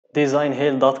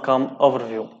Designhill.com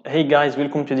overview. Hey guys,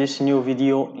 welcome to this new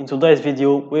video. In today's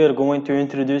video, we are going to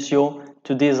introduce you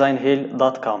to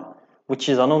Designhill.com, which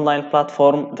is an online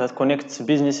platform that connects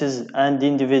businesses and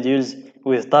individuals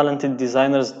with talented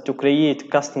designers to create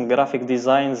custom graphic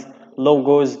designs,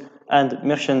 logos, and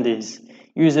merchandise.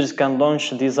 Users can launch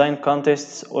design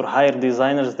contests or hire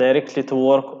designers directly to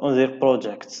work on their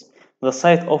projects. The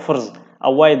site offers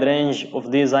a wide range of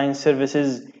design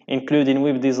services, including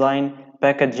web design,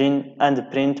 packaging,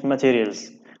 and print materials.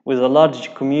 With a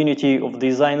large community of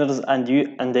designers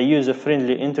and a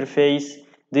user-friendly interface,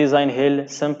 Designhill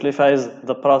simplifies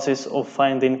the process of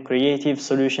finding creative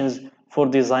solutions for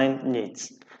design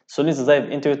needs. So let's dive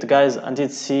into it, guys, and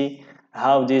let's see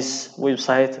how this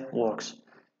website works.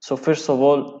 So first of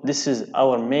all, this is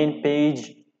our main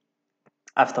page.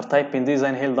 After typing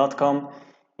designhill.com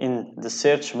in the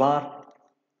search bar,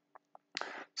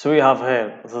 so we have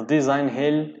here the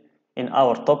Designhill in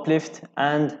our top left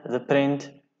and the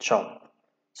print shop.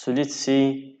 So let's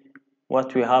see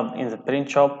what we have in the print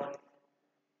shop.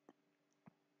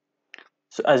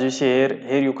 So as you see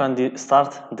here you can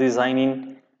start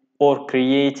designing or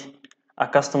create a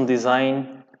custom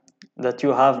design that you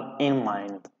have in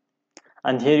mind,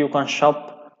 and here you can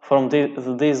shop from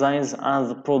the designs and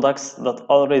the products that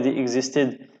already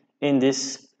existed in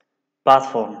this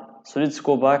platform. So let's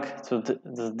go back to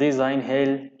the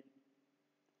Designhill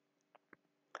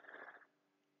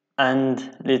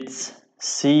and let's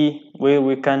see where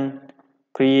we can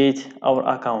create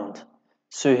our account.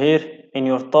 So here in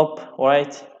your top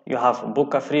right you have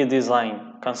book a free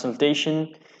design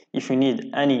consultation. If you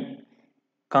need any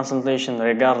consultation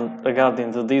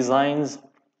regarding the designs,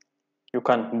 you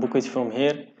can book it from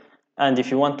here. And if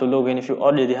you want to log in, if you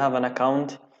already have an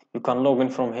account, you can log in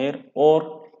from here,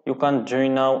 or you can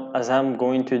join now as I'm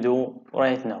going to do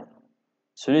right now.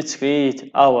 So let's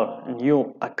create our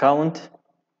new account.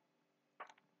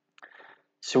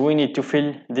 So we need to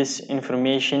fill this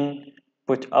information,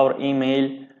 put our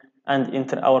email and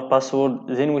enter our password.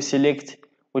 Then we select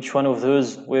which one of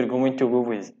those we're going to go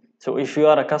with. So if you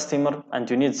are a customer and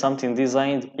you need something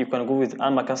designed, you can go with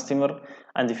I'm a customer.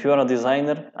 And if you are a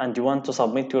designer and you want to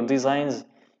submit your designs,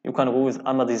 you can go with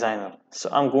I'm a designer. So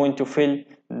I'm going to fill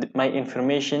my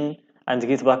information and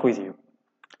get back with you.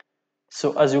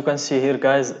 So as you can see here,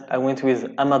 guys, I went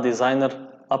with I'm a designer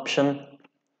option.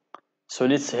 So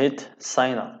let's hit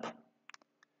sign up.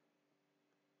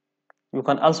 You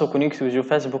can also connect with your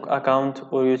Facebook account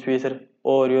or your Twitter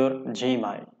or your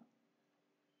Gmail.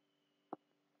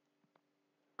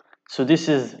 So this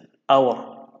is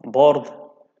our board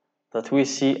that we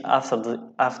see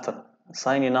after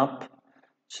signing up.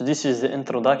 So this is the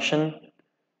introduction.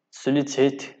 So let's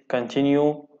hit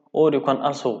continue, or you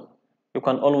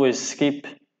can always skip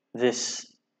this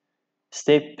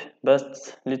step,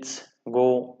 but let's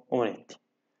go on it.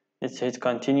 Let's hit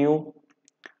continue,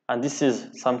 and this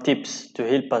is some tips to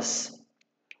help us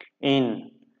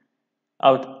in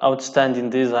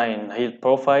outstanding Designhill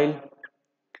profile.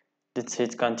 Let's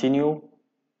hit continue,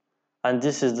 and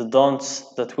this is the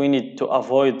don'ts that we need to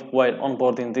avoid while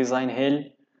onboarding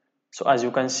Designhill. So as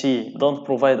you can see, don't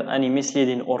provide any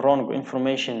misleading or wrong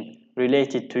information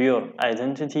related to your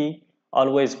identity.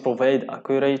 Always provide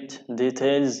accurate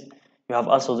details.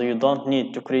 You don't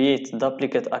need to create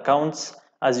duplicate accounts,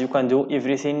 as you can do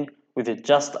everything with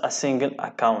just a single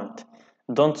account.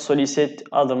 Don't solicit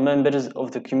other members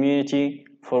of the community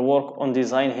for work on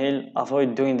Designhill.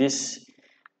 Avoid doing this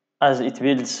as it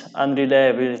builds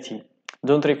unreliability.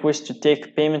 Don't request to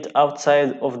take payment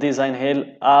outside of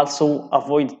Designhill. Also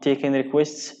avoid taking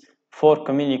requests for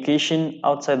communication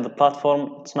outside the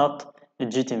platform. It's not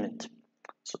legitimate.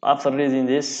 So after reading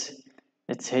this,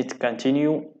 let's hit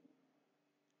continue.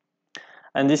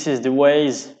 And this is the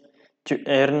ways to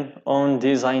earn on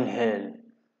Designhill.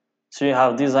 So you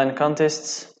have design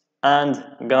contests and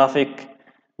graphic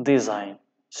design.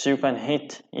 So you can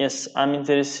hit yes, I'm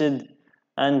interested,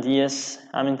 and yes,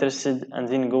 I'm interested, and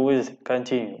then go with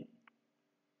continue.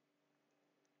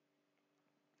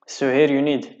 So here you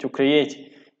need to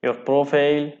create your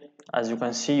profile. As you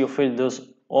can see, you fill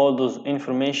all those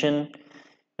information.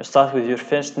 You start with your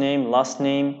first name, last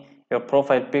name, your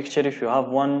profile picture if you have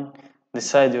one,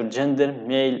 decide your gender,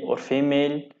 male or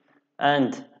female,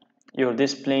 and your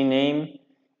display name,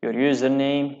 your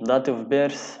username, date of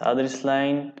birth, address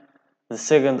line, the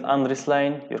second address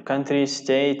line, your country,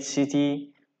 state,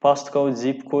 city, postcode,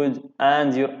 zip code,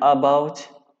 and your about,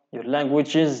 your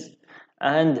languages,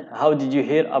 and how did you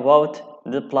hear about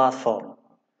the platform.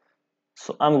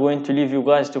 So I'm going to leave you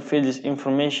guys to fill this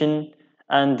information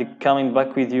and coming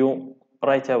back with you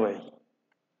right away.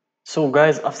 So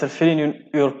guys, after filling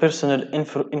your personal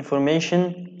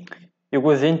information, you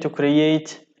go then to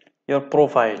create your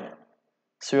profile.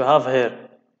 So you have here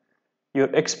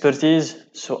your expertise.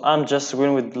 So I'm just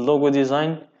going with logo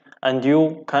design, and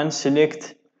you can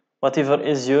select whatever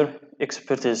is your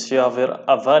expertise. You have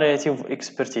a variety of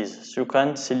expertise. So you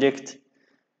can select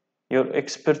your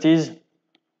expertise,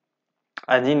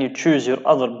 and then you choose your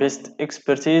other best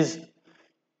expertise.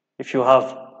 If you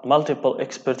have multiple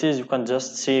expertise, you can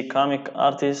just say comic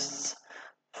artists,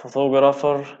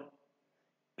 photographer,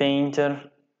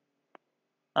 painter,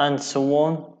 and so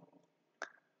on.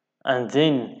 And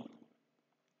then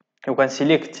you can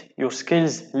select your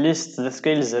skills, list the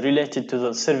skills related to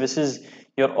the services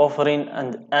you're offering,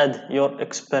 and add your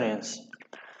experience.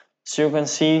 So you can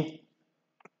see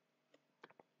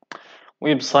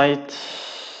website,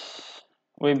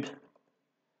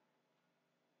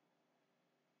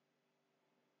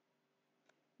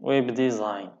 web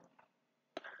design,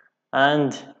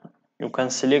 and you can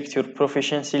select your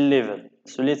proficiency level.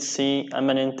 So let's say I'm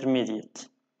an intermediate.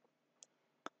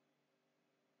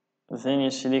 Then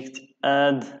you select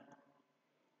add,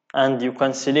 and you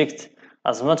can select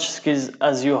as much skills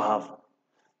as you have.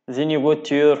 Then you go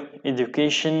to your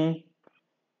education.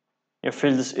 You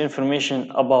fill this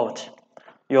information about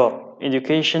your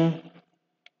education.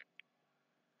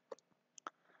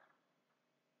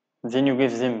 Then you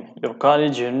give them your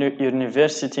college, your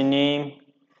university name,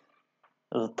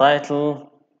 the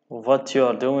title, what you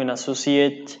are doing,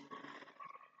 associate,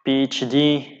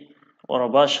 PhD, or a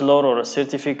bachelor, or a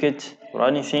certificate, or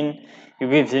anything. You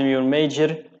give them your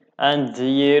major and the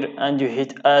year, and you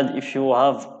hit add if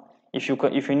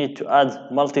you need to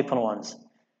add multiple ones.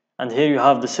 And here you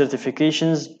have the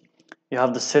certifications. You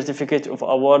have the certificate of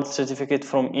award, certificate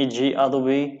from e.g.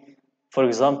 Adobe, for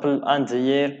example, and the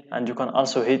year. And you can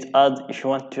also hit add if you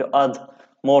want to add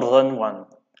more than one.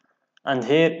 And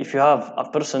here, if you have a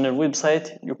personal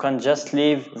website, you can just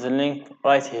leave the link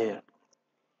right here.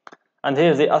 And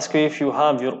here they ask you if you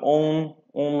have your own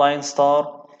online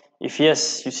store. If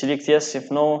yes, you select yes. If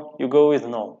no, you go with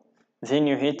no. Then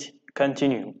you hit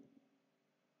continue.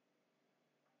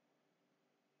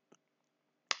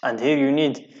 And here you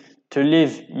need to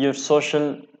leave your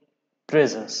social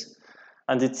presence.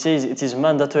 And it says it is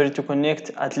mandatory to connect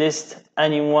at least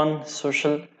any one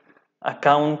social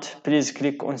account. Please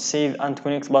click on save and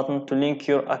connect button to link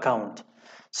your account.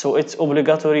 So it's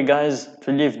obligatory, guys,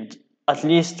 to leave at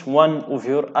least one of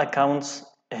your accounts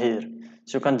here.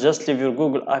 So you can just leave your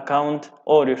Google account,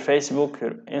 or your Facebook,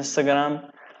 your Instagram,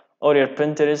 or your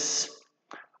Pinterest,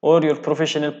 or your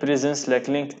professional presence like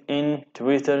LinkedIn,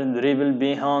 Twitter, Dribble,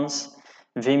 Behance,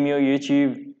 Vimeo,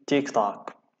 YouTube,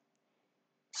 TikTok.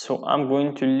 So I'm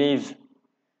going to leave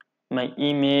my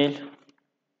email.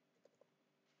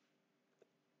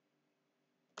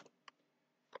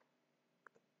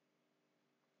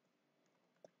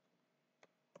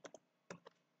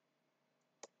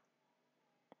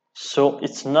 So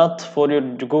it's not for your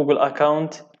Google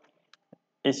account.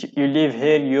 You leave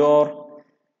here your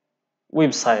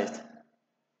website.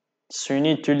 So you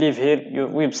need to leave here your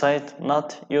website,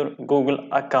 not your Google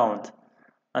account.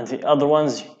 And the other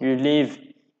ones, you leave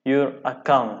your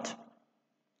account.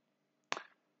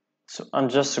 So I'm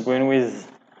just going with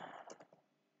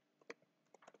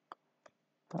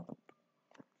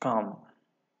com.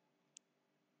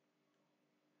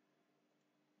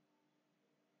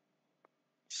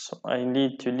 So I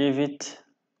need to leave it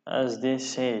as they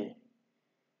say.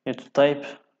 You need to type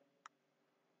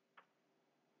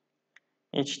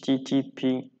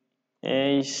HTTPS.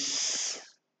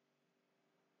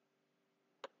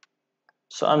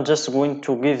 So I'm just going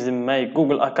to give them my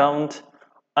Google account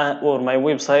or my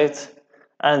website,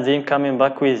 and then coming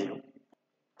back with you.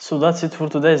 So that's it for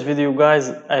today's video, guys.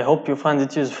 I hope you find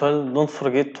it useful. Don't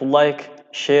forget to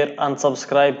like, share, and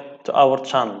subscribe to our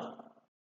channel.